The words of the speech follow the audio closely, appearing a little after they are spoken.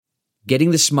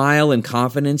Getting the smile and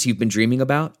confidence you've been dreaming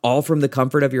about, all from the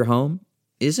comfort of your home,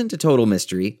 isn't a total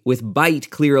mystery with Byte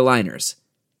clear aligners.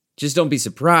 Just don't be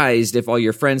surprised if all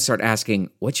your friends start asking,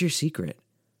 "What's your secret?"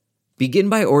 Begin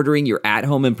by ordering your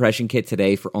at-home impression kit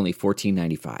today for only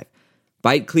 $14.95.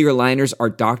 Byte clear aligners are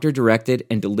doctor-directed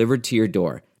and delivered to your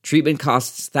door. Treatment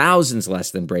costs thousands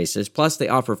less than braces, plus they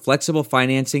offer flexible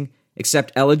financing,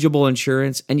 accept eligible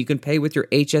insurance, and you can pay with your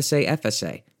HSA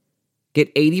FSA. Get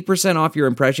 80% off your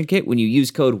impression kit when you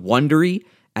use code WONDERY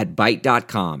at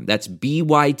Byte.com. That's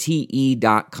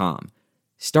BYTE.com.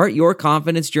 Start your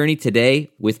confidence journey today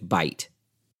with Byte.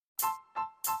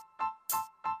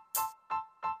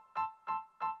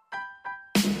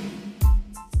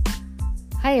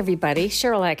 Hi everybody,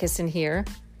 Cheryl Atkinson here.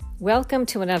 Welcome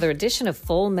to another edition of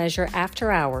Full Measure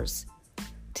After Hours.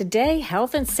 Today,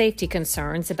 health and safety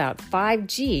concerns about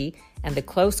 5G and the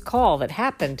close call that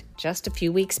happened just a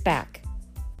few weeks back.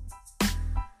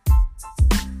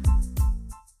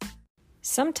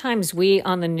 Sometimes we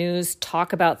on the news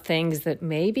talk about things that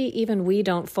maybe even we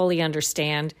don't fully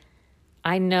understand.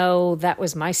 I know that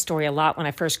was my story a lot when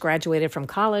I first graduated from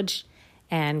college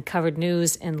and covered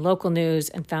news and local news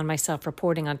and found myself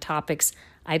reporting on topics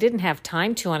I didn't have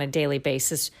time to on a daily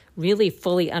basis really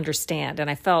fully understand. And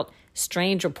I felt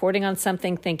strange reporting on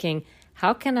something thinking,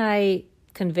 how can I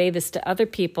convey this to other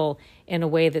people in a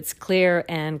way that's clear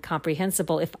and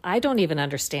comprehensible if I don't even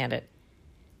understand it?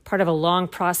 Part of a long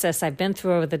process I've been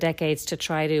through over the decades to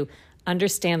try to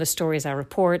understand the stories I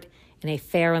report in a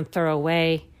fair and thorough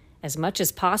way as much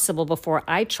as possible before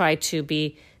I try to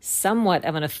be somewhat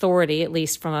of an authority, at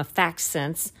least from a fact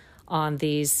sense, on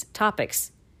these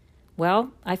topics.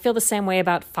 Well, I feel the same way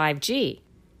about 5G.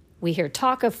 We hear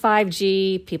talk of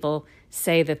 5G, people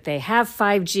say that they have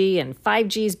 5G and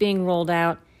 5G is being rolled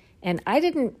out, and I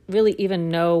didn't really even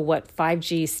know what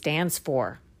 5G stands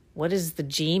for. What does the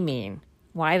G mean?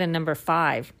 Why the number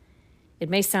 5? It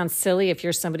may sound silly if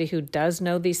you're somebody who does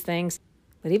know these things,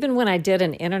 but even when I did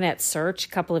an internet search a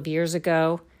couple of years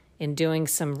ago in doing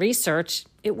some research,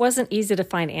 it wasn't easy to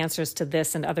find answers to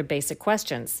this and other basic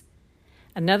questions.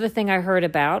 Another thing I heard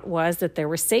about was that there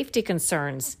were safety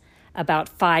concerns about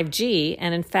 5G,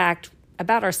 and in fact,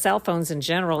 about our cell phones in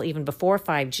general, even before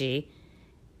 5G.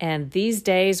 And these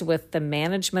days, with the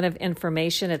management of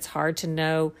information, it's hard to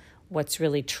know what's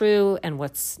really true and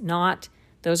what's not.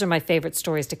 Those are my favorite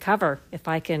stories to cover. If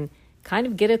I can kind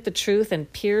of get at the truth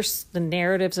and pierce the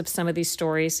narratives of some of these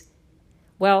stories.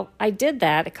 Well, I did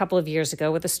that a couple of years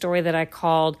ago with a story that I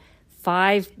called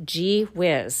 5G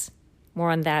Whiz.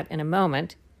 More on that in a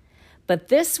moment. But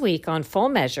this week on Full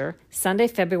Measure, Sunday,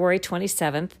 February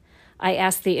 27th, I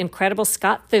asked the incredible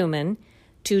Scott Thuman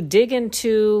to dig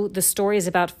into the stories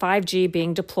about 5G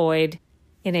being deployed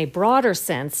in a broader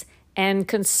sense and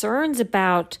concerns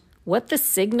about what the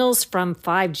signals from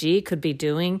 5G could be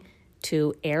doing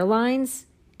to airlines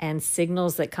and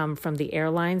signals that come from the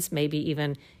airlines, maybe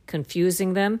even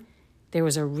confusing them. There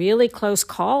was a really close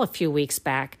call a few weeks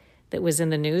back that was in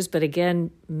the news, but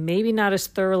again, maybe not as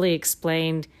thoroughly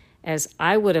explained as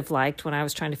I would have liked when I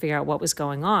was trying to figure out what was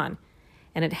going on.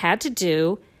 And it had to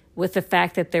do with the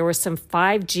fact that there were some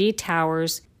 5G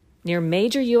towers near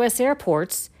major U.S.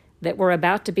 airports that were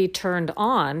about to be turned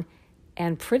on.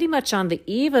 And pretty much on the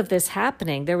eve of this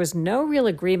happening, there was no real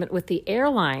agreement with the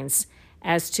airlines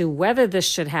as to whether this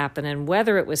should happen and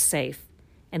whether it was safe.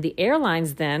 And the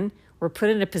airlines then were put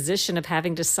in a position of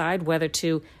having to decide whether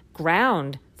to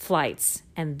ground flights.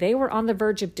 And they were on the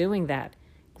verge of doing that,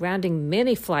 grounding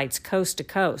many flights coast to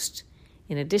coast.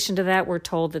 In addition to that, we're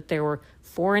told that there were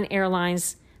foreign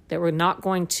airlines that were not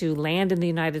going to land in the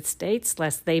United States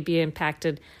lest they be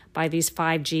impacted by these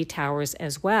 5G towers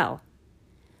as well.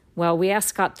 Well, we asked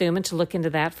Scott Thuman to look into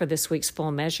that for this week's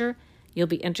Full Measure. You'll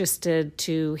be interested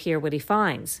to hear what he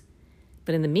finds.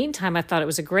 But in the meantime, I thought it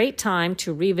was a great time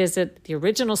to revisit the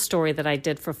original story that I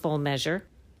did for Full Measure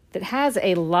that has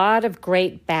a lot of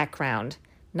great background,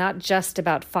 not just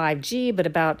about 5G, but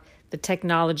about the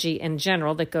technology in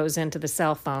general that goes into the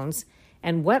cell phones,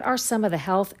 and what are some of the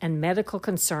health and medical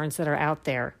concerns that are out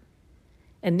there.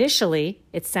 Initially,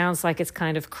 it sounds like it's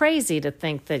kind of crazy to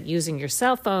think that using your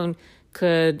cell phone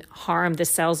could harm the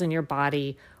cells in your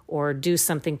body or do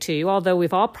something to you, although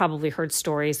we've all probably heard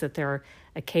stories that there are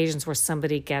occasions where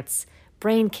somebody gets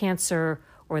brain cancer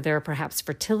or there are perhaps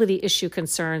fertility issue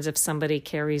concerns if somebody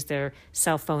carries their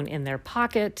cell phone in their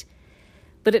pocket.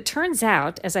 But it turns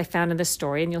out, as I found in the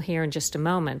story, and you'll hear in just a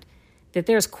moment, that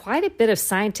there's quite a bit of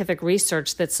scientific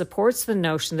research that supports the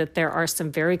notion that there are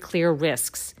some very clear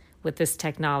risks with this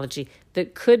technology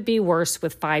that could be worse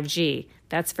with 5G.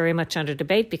 That's very much under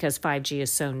debate because 5G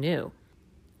is so new.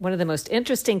 One of the most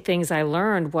interesting things I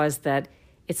learned was that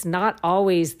it's not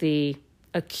always the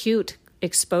acute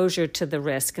exposure to the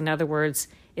risk. In other words,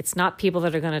 it's not people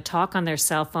that are going to talk on their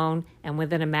cell phone and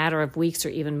within a matter of weeks or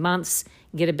even months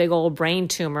get a big old brain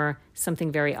tumor,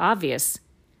 something very obvious.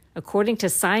 According to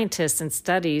scientists and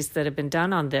studies that have been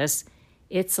done on this,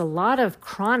 it's a lot of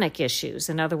chronic issues.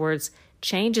 In other words,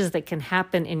 changes that can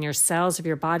happen in your cells of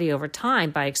your body over time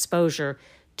by exposure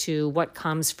to what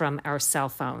comes from our cell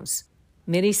phones.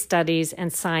 Many studies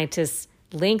and scientists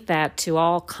link that to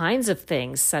all kinds of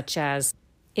things, such as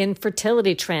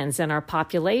infertility trends in our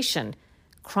population,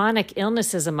 chronic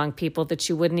illnesses among people that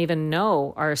you wouldn't even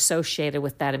know are associated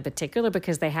with that in particular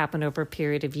because they happen over a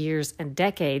period of years and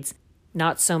decades,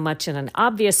 not so much in an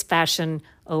obvious fashion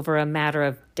over a matter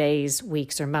of days,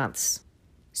 weeks, or months.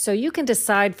 So you can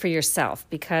decide for yourself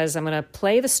because I'm going to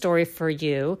play the story for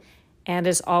you. And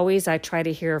as always, I try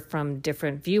to hear from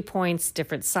different viewpoints,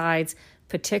 different sides,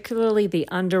 particularly the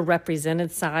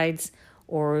underrepresented sides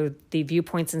or the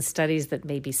viewpoints and studies that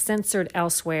may be censored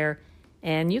elsewhere.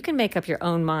 And you can make up your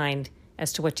own mind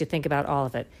as to what you think about all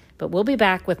of it. But we'll be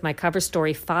back with my cover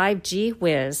story, 5G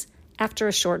Whiz, after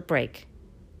a short break.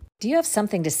 Do you have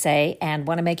something to say and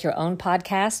want to make your own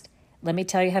podcast? Let me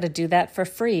tell you how to do that for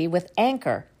free with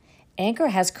Anchor. Anchor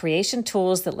has creation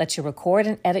tools that let you record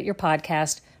and edit your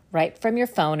podcast right from your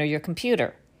phone or your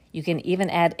computer. You can even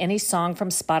add any song from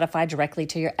Spotify directly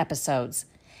to your episodes.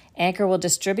 Anchor will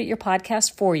distribute your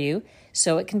podcast for you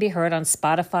so it can be heard on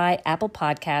Spotify, Apple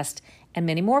Podcast, and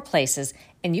many more places,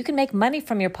 and you can make money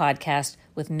from your podcast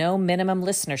with no minimum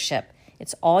listenership.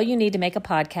 It's all you need to make a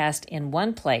podcast in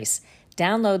one place.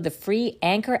 Download the free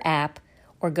Anchor app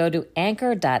or go to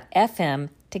anchor.fm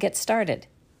to get started.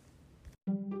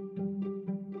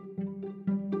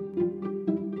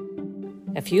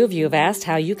 A few of you have asked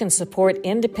how you can support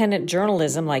independent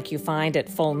journalism like you find at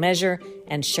Full Measure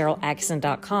and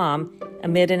SharylAttkisson.com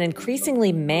amid an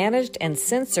increasingly managed and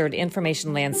censored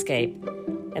information landscape.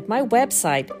 At my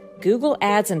website, Google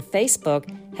Ads and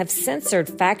Facebook have censored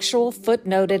factual,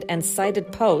 footnoted, and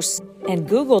cited posts, and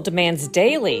Google demands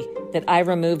daily that I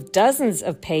remove dozens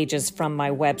of pages from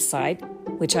my website,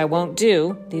 which I won't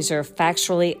do. These are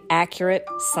factually accurate,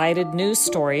 cited news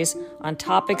stories on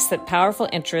topics that powerful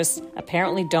interests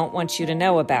apparently don't want you to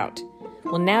know about.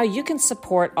 Well, now you can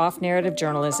support off-narrative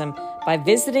journalism by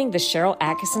visiting the Sharyl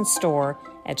Attkisson store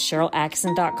at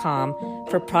SharylAttkisson.com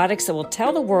for products that will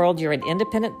tell the world you're an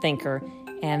independent thinker,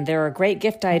 and there are great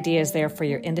gift ideas there for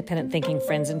your independent thinking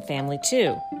friends and family,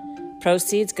 too.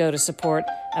 Proceeds go to support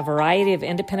a variety of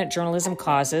independent journalism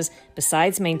causes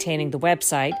besides maintaining the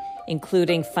website,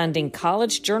 including funding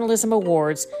college journalism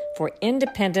awards for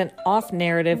independent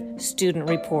off-narrative student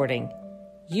reporting.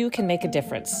 You can make a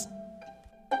difference.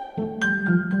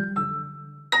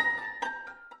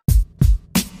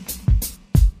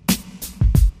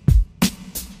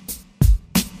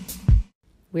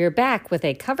 We're back with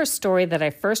a cover story that I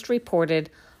first reported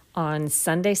on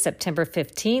Sunday, September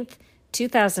 15th,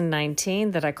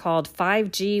 2019, that I called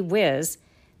 5G Whiz,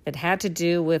 that had to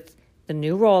do with the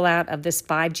new rollout of this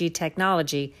 5G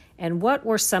technology and what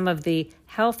were some of the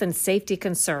health and safety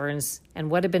concerns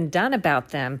and what had been done about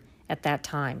them at that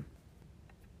time.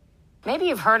 Maybe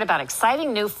you've heard about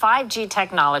exciting new 5G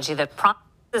technology that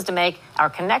promises to make our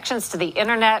connections to the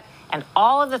internet and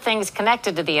all of the things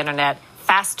connected to the internet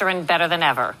faster and better than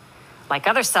ever. Like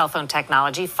other cell phone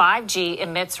technology, 5G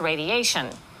emits radiation.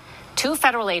 2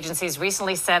 federal agencies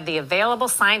recently said the available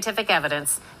scientific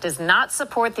evidence does not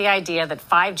support the idea that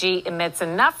 5G emits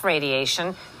enough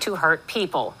radiation to hurt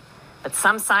people. But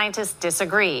some scientists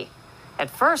disagree. At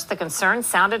first, the concern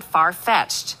sounded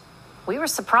far-fetched. We were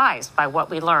surprised by what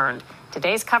we learned.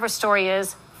 Today's cover story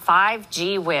is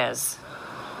 5G Whiz.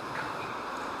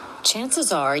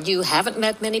 Chances are you haven't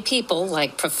met many people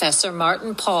like Professor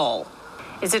Martin Pall.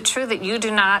 Is it true that you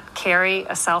do not carry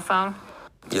a cell phone?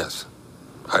 Yes.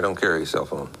 I don't carry a cell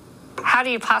phone. How do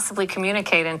you possibly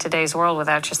communicate in today's world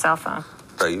without your cell phone?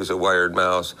 I use a wired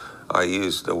mouse. I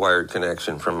use the wired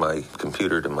connection from my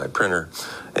computer to my printer.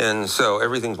 And so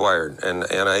everything's wired. And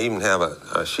I even have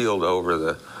a shield over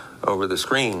the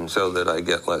screen so that I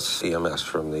get less EMS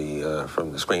from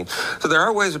the screen. So there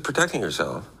are ways of protecting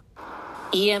yourself.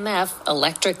 EMF,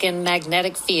 electric and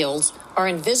magnetic fields, are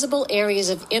invisible areas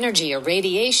of energy or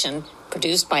radiation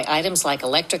produced by items like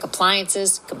electric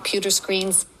appliances, computer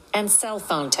screens, and cell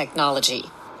phone technology.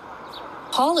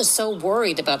 Paul is so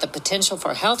worried about the potential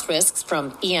for health risks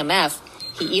from EMF,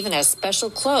 he even has special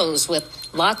clothes with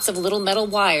lots of little metal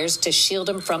wires to shield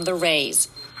him from the rays.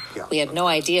 Yeah. We had no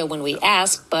idea when we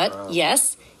asked, but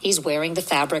yes, he's wearing the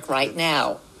fabric right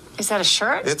now. Is that a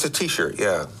shirt? It's a T-shirt,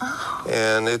 yeah. Oh.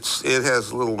 And it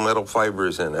has little metal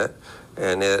fibers in it,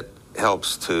 and it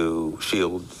helps to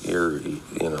shield your,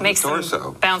 Makes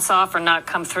torso. Them bounce off or not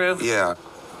come through? Yeah.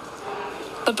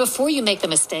 But before you make the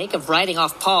mistake of writing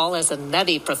off Paul as a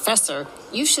nutty professor,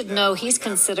 you should know he's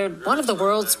considered one of the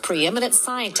world's preeminent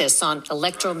scientists on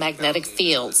electromagnetic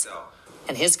fields.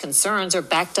 And his concerns are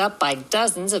backed up by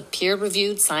dozens of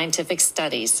peer-reviewed scientific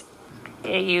studies.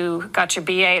 You got your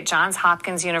BA at Johns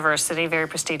Hopkins University, very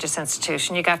prestigious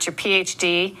institution. You got your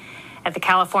PhD at the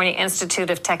California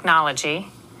Institute of Technology.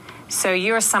 So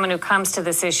you're someone who comes to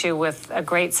this issue with a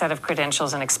great set of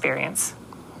credentials and experience.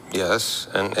 Yes,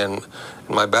 and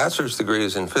my bachelor's degree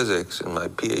is in physics, and my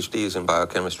PhD is in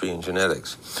biochemistry and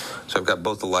genetics. So I've got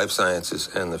both the life sciences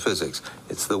and the physics.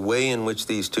 It's the way in which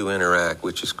these two interact,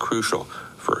 which is crucial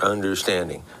for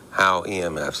understanding how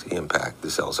EMFs impact the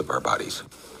cells of our bodies.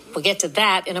 We'll get to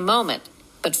that in a moment.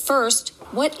 But first,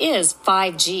 what is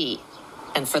 5G?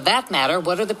 And for that matter,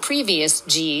 what are the previous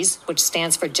Gs, which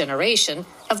stands for generation,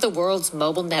 of the world's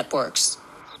mobile networks?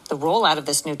 The rollout of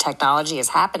this new technology is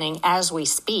happening as we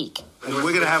speak. We're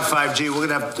going to have 5G. We're going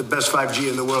to have the best 5G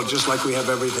in the world, just like we have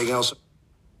everything else.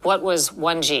 What was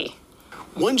 1G?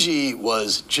 1G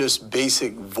was just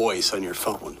basic voice on your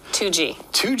phone. 2G?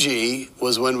 2G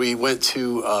was when we went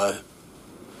to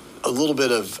a little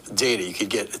bit of data. You could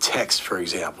get a text, for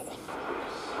example.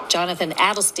 Jonathan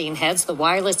Adelstein heads the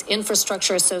Wireless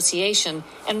Infrastructure Association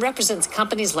and represents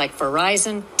companies like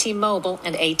Verizon, T-Mobile,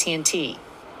 and AT&T.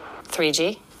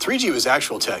 3G? 3G was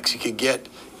actual text. You could get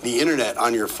the internet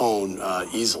on your phone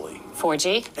easily.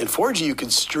 4G? And 4G, you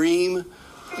could stream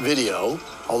video.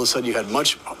 All of a sudden, you had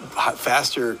much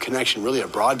faster connection, really a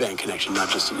broadband connection, not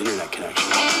just an internet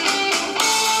connection.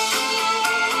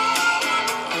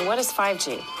 And what is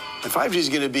 5G? And 5G is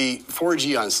going to be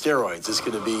 4G on steroids. It's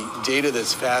going to be data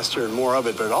that's faster and more of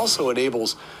it, but it also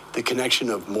enables the connection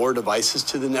of more devices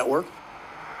to the network.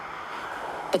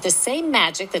 But the same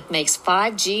magic that makes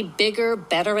 5G bigger,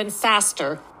 better, and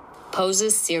faster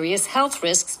poses serious health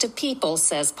risks to people,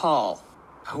 says Paul.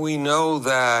 We know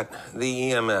that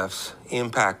the EMFs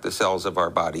impact the cells of our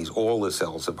bodies, all the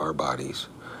cells of our bodies,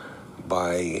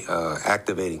 by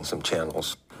activating some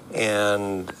channels.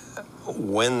 And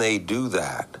when they do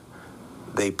that,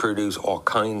 they produce all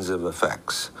kinds of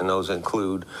effects. And those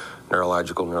include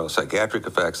neurological, neuropsychiatric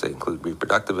effects. They include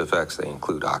reproductive effects. They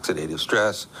include oxidative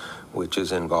stress, which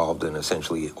is involved in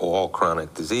essentially all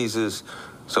chronic diseases.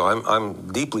 So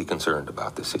I'm deeply concerned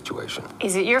about this situation.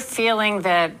 Is it your feeling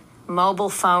that mobile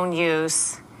phone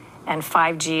use and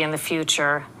 5G in the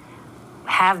future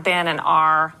have been and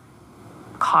are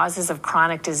causes of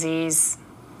chronic disease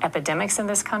epidemics in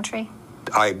this country?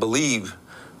 I believe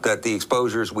that the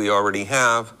exposures we already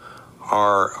have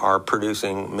are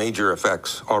producing major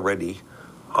effects already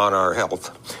on our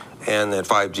health, and that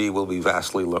 5G will be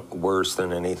vastly worse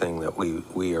than anything that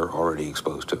we are already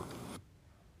exposed to.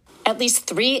 At least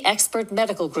 3 expert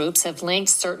medical groups have linked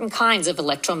certain kinds of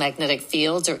electromagnetic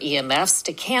fields, or EMFs,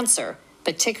 to cancer,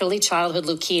 particularly childhood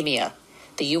leukemia.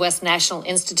 The U.S. National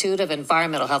Institute of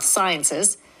Environmental Health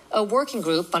Sciences, a working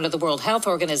group under the World Health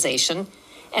Organization,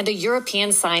 and a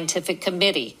European scientific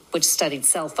committee, which studied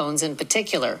cell phones in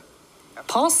particular.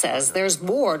 Paul says there's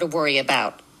more to worry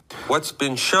about. What's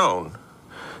been shown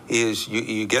is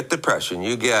you get depression,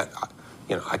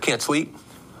 I can't sleep,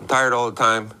 I'm tired all the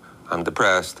time, I'm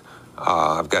depressed,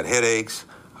 I've got headaches,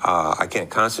 I can't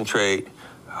concentrate,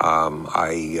 I'm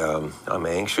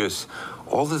anxious.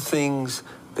 All the things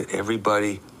that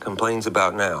everybody complains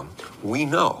about now, we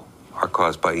know are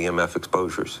caused by EMF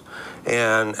exposures.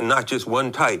 And not just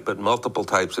one type, but multiple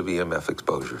types of EMF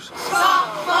exposures.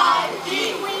 Stop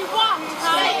 5G! We want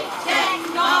safe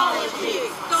technology!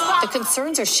 The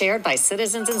concerns are shared by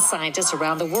citizens and scientists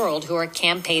around the world who are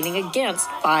campaigning against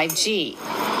 5G. We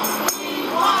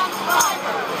want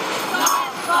fiber,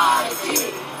 not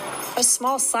 5G! A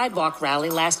small sidewalk rally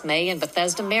last May in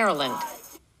Bethesda, Maryland.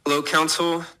 Hello,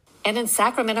 Council. And in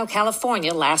Sacramento,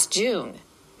 California last June.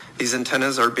 These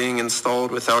antennas are being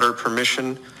installed without our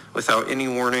permission, without any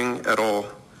warning at all.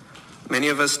 Many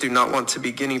of us do not want to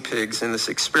be guinea pigs in this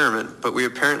experiment, but we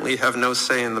apparently have no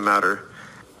say in the matter.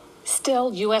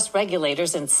 Still, U.S.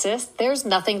 regulators insist there's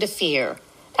nothing to fear.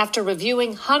 After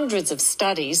reviewing hundreds of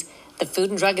studies, the Food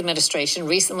and Drug Administration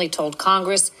recently told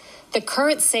Congress the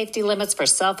current safety limits for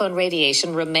cell phone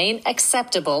radiation remain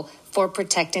acceptable for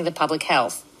protecting the public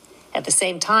health. At the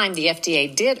same time, the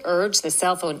FDA did urge the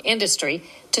cell phone industry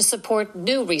to support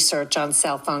new research on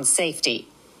cell phone safety.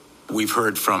 We've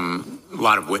heard from a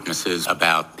lot of witnesses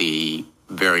about the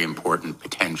very important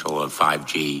potential of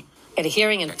 5G At a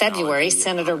hearing in February,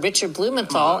 Senator Richard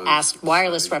Blumenthal asked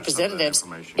wireless representatives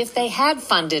if they had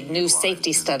funded new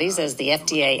safety studies as the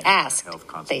FDA asked.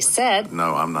 They said,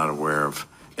 "No, I'm not aware of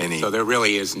any." So there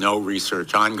really is no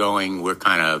research ongoing. We're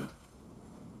kind of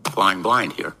flying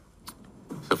blind here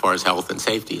so far as health and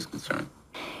safety is concerned.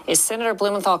 Is Senator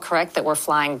Blumenthal correct that we're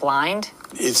flying blind?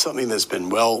 It's something that's been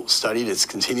well studied. It's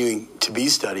continuing to be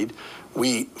studied.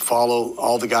 We follow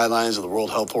all the guidelines of the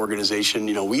World Health Organization.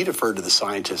 You know, we defer to the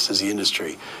scientists as the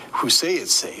industry who say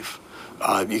it's safe.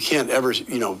 You can't ever,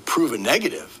 prove a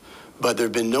negative, but there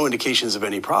have been no indications of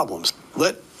any problems.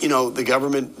 Let, the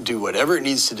government do whatever it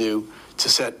needs to do to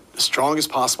set the strongest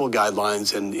possible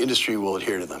guidelines, and the industry will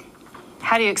adhere to them.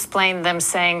 How do you explain them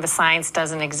saying the science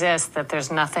doesn't exist, that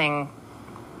there's nothing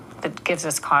that gives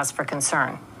us cause for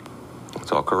concern?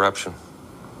 It's all corruption.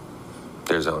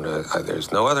 There's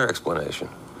no other explanation.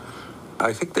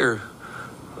 I think there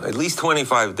are at least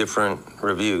 25 different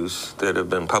reviews that have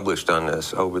been published on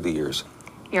this over the years.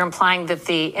 You're implying that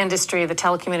the industry, the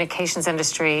telecommunications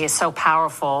industry, is so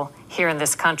powerful here in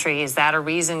this country. Is that a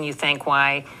reason you think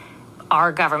why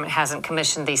our government hasn't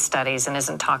commissioned these studies and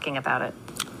isn't talking about it?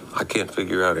 I can't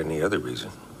figure out any other reason.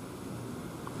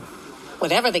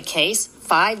 Whatever the case,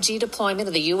 5G deployment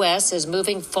in the U.S. is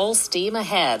moving full steam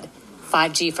ahead.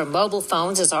 5G for mobile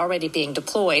phones is already being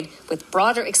deployed, with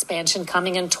broader expansion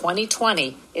coming in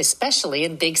 2020, especially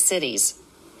in big cities.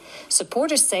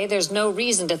 Supporters say there's no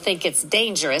reason to think it's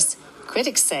dangerous.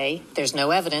 Critics say there's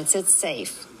no evidence it's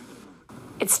safe.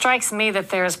 It strikes me that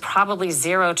there's probably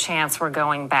zero chance we're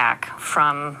going back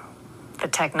from the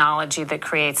technology that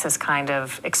creates this kind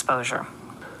of exposure.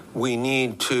 We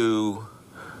need to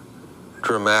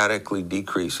dramatically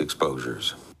decrease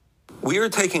exposures. We are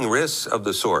taking risks of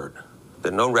the sort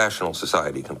that no rational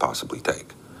society can possibly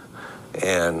take.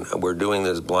 And we're doing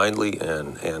this blindly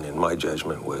and in my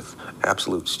judgment, with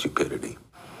absolute stupidity.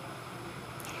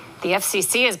 The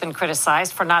FCC has been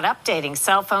criticized for not updating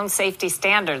cell phone safety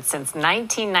standards since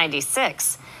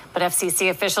 1996. But FCC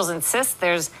officials insist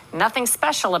there's nothing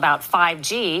special about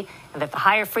 5G and that the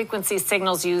higher frequency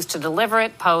signals used to deliver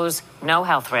it pose no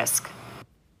health risk.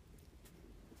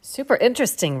 Super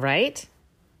interesting, right?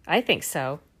 I think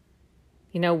so.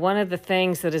 One of the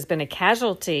things that has been a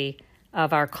casualty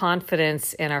of our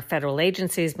confidence in our federal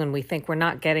agencies when we think we're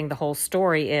not getting the whole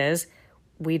story is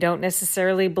we don't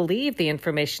necessarily believe the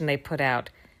information they put out,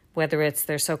 whether it's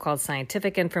their so-called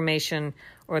scientific information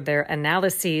or their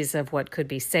analyses of what could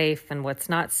be safe and what's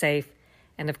not safe.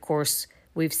 And of course,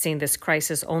 we've seen this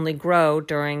crisis only grow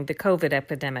during the COVID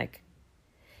epidemic.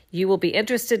 You will be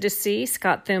interested to see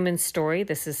Scott Thuman's story.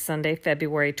 This is Sunday,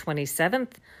 February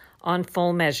 27th on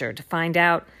Full Measure. To find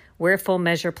out where Full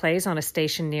Measure plays on a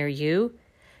station near you,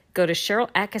 go to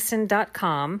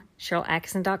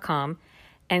SharylAttkisson.com,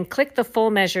 and click the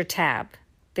Full Measure tab.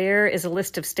 There is a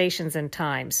list of stations and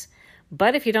times.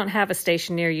 But if you don't have a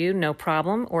station near you, no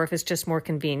problem. Or if it's just more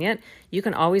convenient, you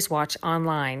can always watch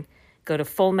online. Go to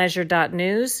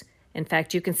fullmeasure.news. In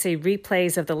fact, you can see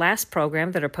replays of the last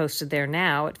program that are posted there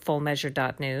now at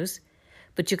fullmeasure.news.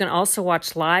 But you can also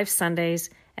watch live Sundays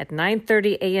at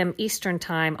 9:30 a.m. Eastern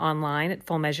Time online at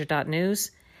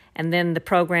fullmeasure.news. And then the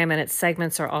program and its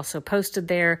segments are also posted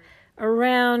there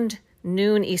around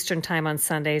noon Eastern Time on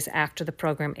Sundays after the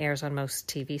program airs on most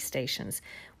TV stations.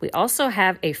 We also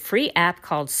have a free app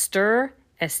called Stirr,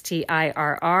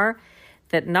 STIRR,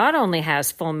 that not only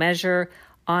has Full Measure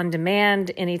on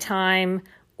demand anytime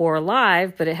or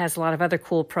live, but it has a lot of other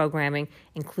cool programming,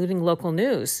 including local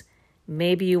news.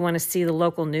 Maybe you want to see the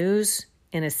local news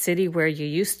in a city where you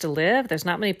used to live. There's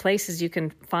not many places you can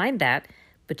find that,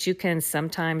 but you can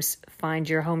sometimes find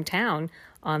your hometown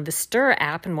on the Stirr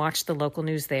app and watch the local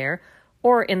news there,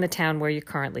 or in the town where you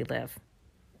currently live.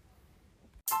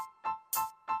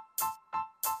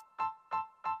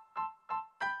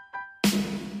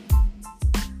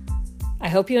 I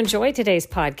hope you enjoyed today's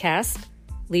podcast.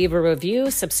 Leave a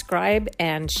review, subscribe,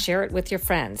 and share it with your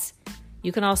friends.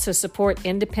 You can also support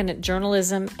independent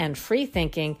journalism and free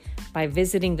thinking by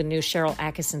visiting the new Sharyl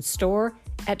Attkisson store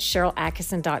at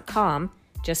SharylAttkisson.com.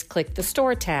 Just click the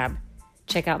store tab.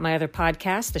 Check out my other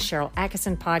podcast, the Sharyl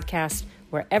Attkisson Podcast,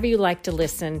 wherever you like to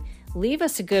listen. Leave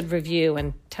us a good review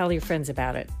and tell your friends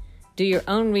about it. Do your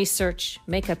own research,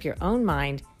 make up your own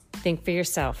mind, think for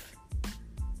yourself.